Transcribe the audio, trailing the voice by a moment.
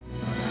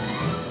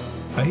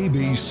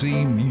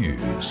ABC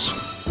News.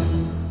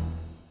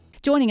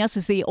 Joining us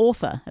is the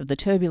author of The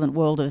Turbulent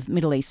World of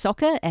Middle East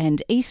Soccer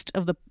and host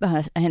of the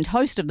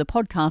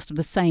podcast of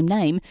the same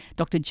name,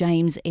 Dr.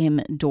 James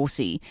M.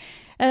 Dorsey.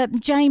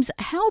 James,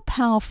 how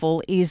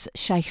powerful is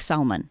Sheikh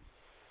Salman?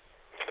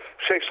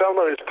 Sheikh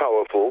Salman is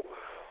powerful.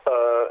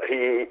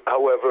 He,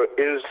 however,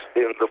 is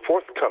in the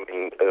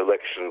forthcoming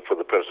election for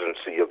the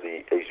presidency of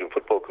the Asian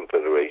Football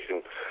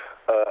Confederation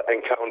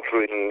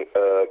encountering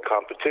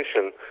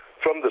competition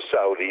from the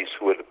Saudis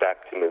who had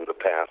backed him in the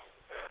past.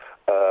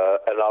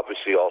 And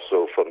obviously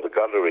also from the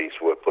Qataris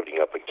who are putting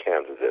up a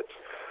candidate.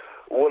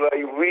 What I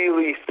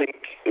really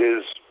think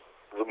is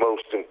the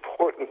most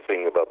important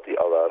thing about the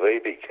Al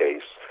Arabi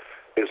case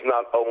is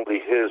not only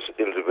his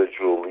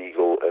individual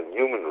legal and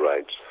human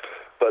rights,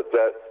 but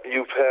that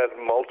you've had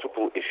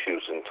multiple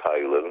issues in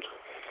Thailand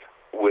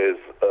with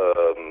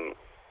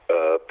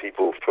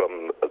people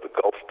from the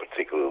Gulf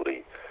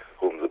particularly,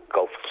 whom the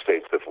Gulf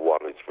states have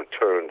wanted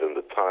returned, and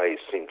the Thais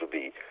seem to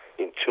be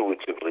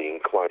intuitively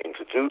inclined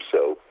to do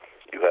so.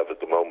 You have at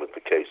the moment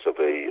the case of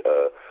a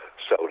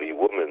Saudi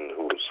woman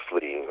who is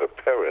fleeing her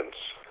parents.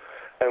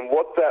 And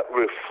what that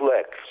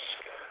reflects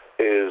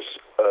is,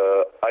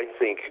 I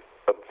think,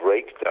 a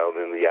breakdown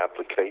in the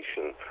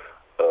application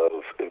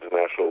of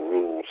international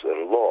rules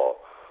and law.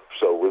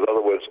 So, with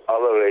other words,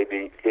 Al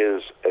Arabi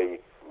is a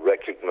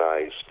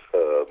recognized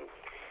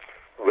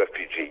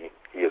refugee.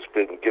 He has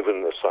been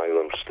given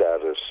asylum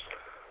status.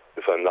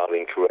 If I'm not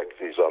incorrect,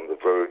 he's on the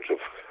verge of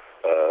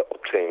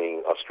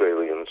obtaining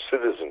Australian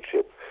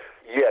citizenship.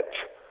 Yet,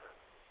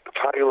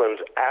 Thailand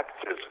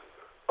acted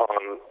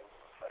on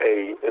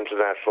an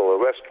international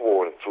arrest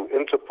warrant through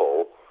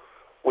Interpol,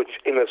 which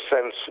in a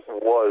sense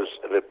was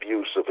an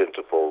abuse of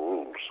Interpol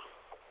rules.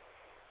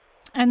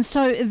 And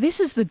so this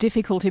is the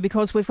difficulty,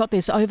 because we've got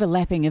this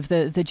overlapping of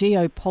the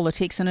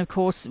geopolitics and, of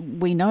course,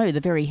 we know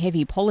the very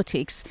heavy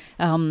politics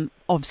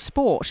of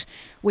sport.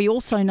 We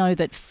also know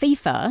that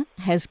FIFA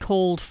has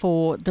called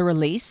for the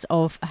release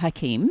of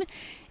Hakim.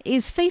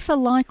 Is FIFA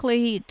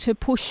likely to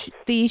push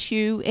the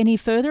issue any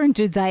further, and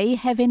do they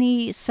have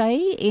any say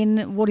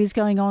in what is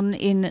going on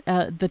in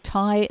the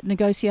Thai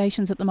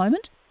negotiations at the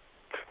moment?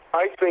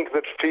 I think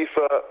that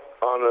FIFA,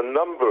 on a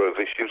number of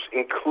issues,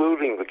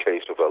 including the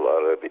case of Al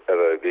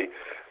Arabi,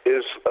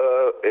 is,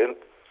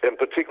 and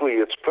particularly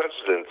its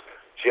president,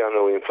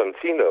 Gianni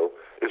Infantino,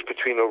 is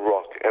between a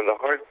rock and a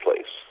hard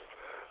place.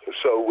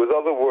 So, with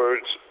other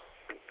words,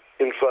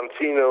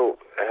 Infantino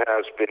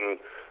has been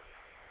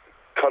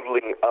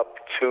cuddling up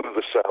to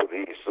the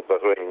Saudis, the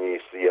Bahrainis,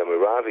 the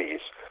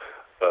Emiratis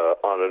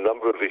on a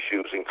number of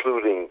issues,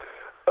 including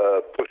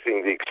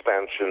pushing the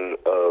expansion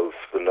of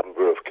the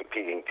number of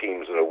competing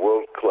teams in a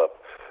World Cup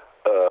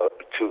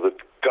to the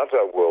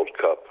Qatar World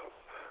Cup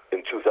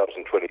in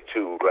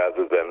 2022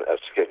 rather than as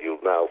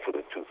scheduled now for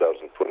the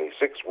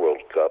 2026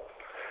 World Cup.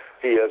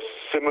 He has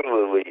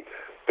similarly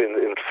been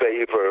in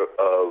favor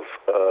of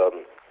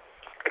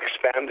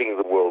expanding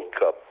the World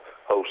Cup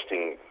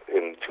hosting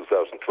in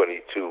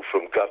 2022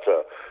 from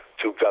Qatar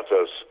to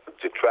Qatar's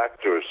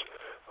detractors,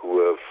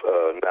 who have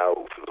now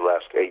for the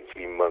last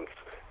 18 months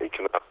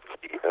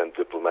economically and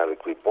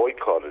diplomatically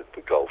boycotted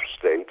the Gulf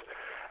state.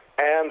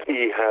 And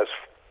he has,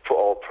 for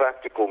all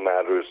practical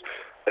matters,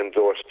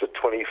 endorsed a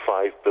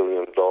 $25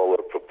 billion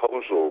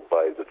proposal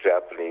by the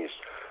Japanese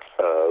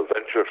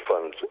venture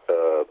fund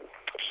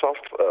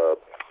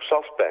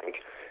SoftBank,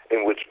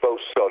 in which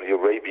both Saudi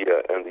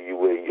Arabia and the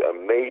UAE are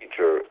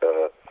major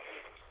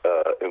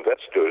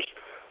investors,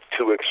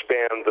 to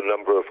expand the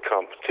number of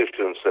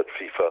competitions that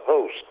FIFA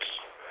hosts.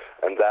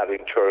 And that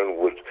in turn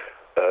would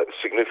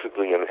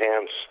significantly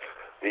enhance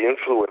the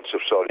influence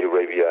of Saudi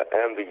Arabia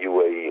and the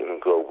UAE in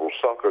global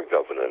soccer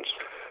governance.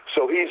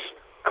 So he's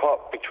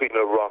caught between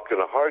a rock and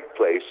a hard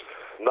place,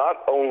 not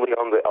only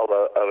on the Al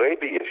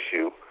Arabi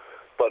issue,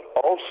 but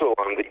also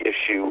on the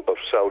issue of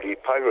Saudi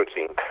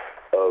pirating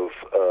of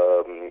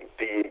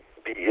the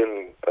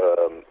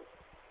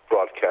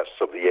broadcasts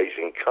of the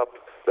Asian Cup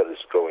that is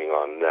going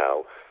on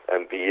now.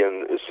 And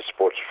beIN is the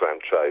sports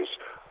franchise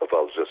of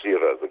Al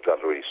Jazeera, the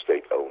Qatari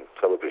state-owned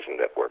television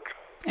network.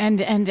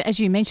 And as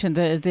you mentioned,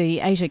 the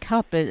Asia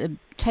Cup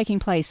taking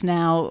place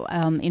now,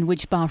 in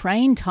which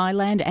Bahrain,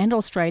 Thailand and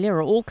Australia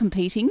are all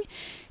competing.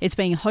 It's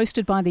being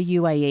hosted by the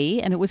UAE,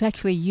 and it was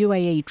actually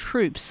UAE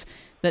troops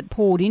that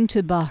poured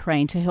into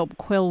Bahrain to help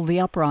quell the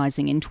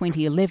uprising in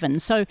 2011.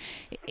 So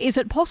is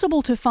it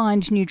possible to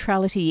find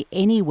neutrality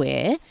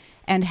anywhere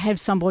and have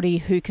somebody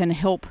who can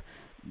help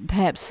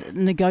perhaps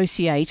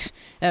negotiate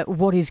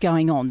what is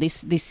going on,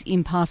 this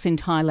impasse in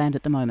Thailand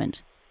at the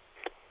moment?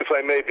 If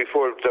I may,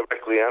 before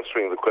directly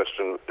answering the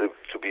question,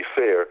 to be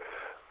fair,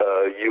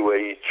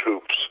 UAE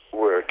troops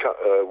were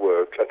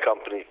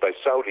accompanied by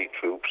Saudi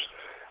troops,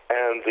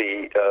 and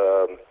the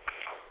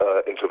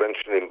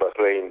intervention in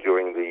Bahrain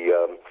during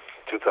the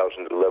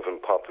 2011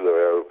 Popular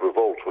Arab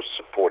Revolt was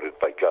supported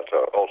by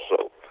Qatar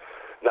also.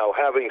 Now,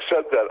 having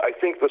said that, I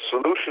think the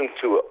solution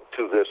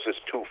to this is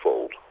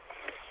twofold.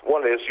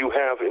 One is you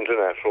have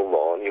international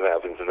law and you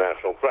have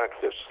international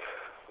practice.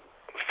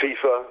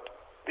 FIFA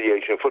The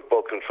Asian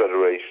Football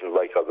Confederation,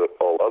 like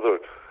all other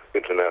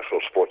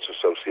international sports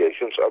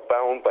associations, are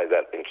bound by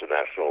that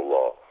international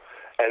law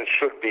and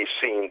should be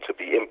seen to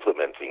be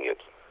implementing it.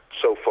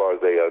 So far,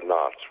 they are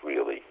not,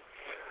 really.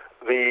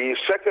 The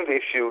second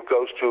issue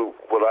goes to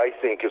what I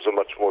think is a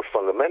much more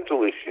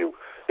fundamental issue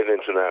in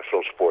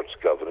international sports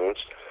governance,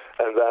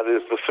 and that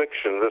is the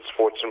fiction that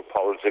sports and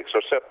politics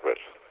are separate.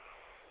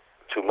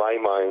 To my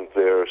mind,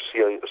 they're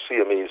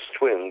Siamese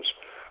twins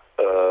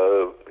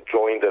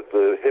joined at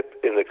the hip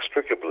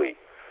inextricably,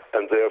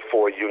 and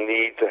therefore you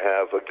need to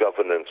have a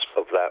governance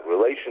of that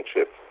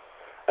relationship.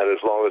 And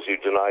as long as you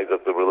deny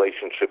that the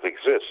relationship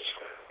exists,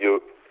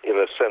 you, in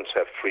a sense,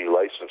 have free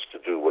license to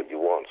do what you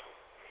want.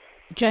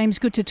 James,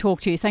 good to talk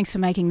to you. Thanks for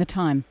making the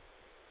time.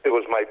 It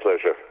was my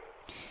pleasure.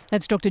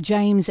 That's Dr.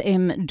 James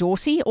M.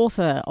 Dorsey,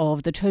 author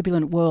of The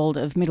Turbulent World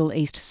of Middle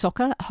East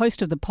Soccer,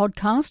 host of the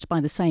podcast by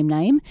the same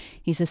name.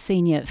 He's a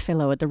senior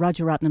fellow at the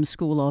Rajaratnam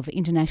School of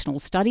International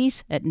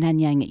Studies at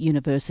Nanyang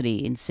University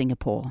in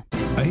Singapore.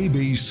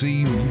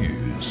 ABC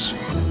News.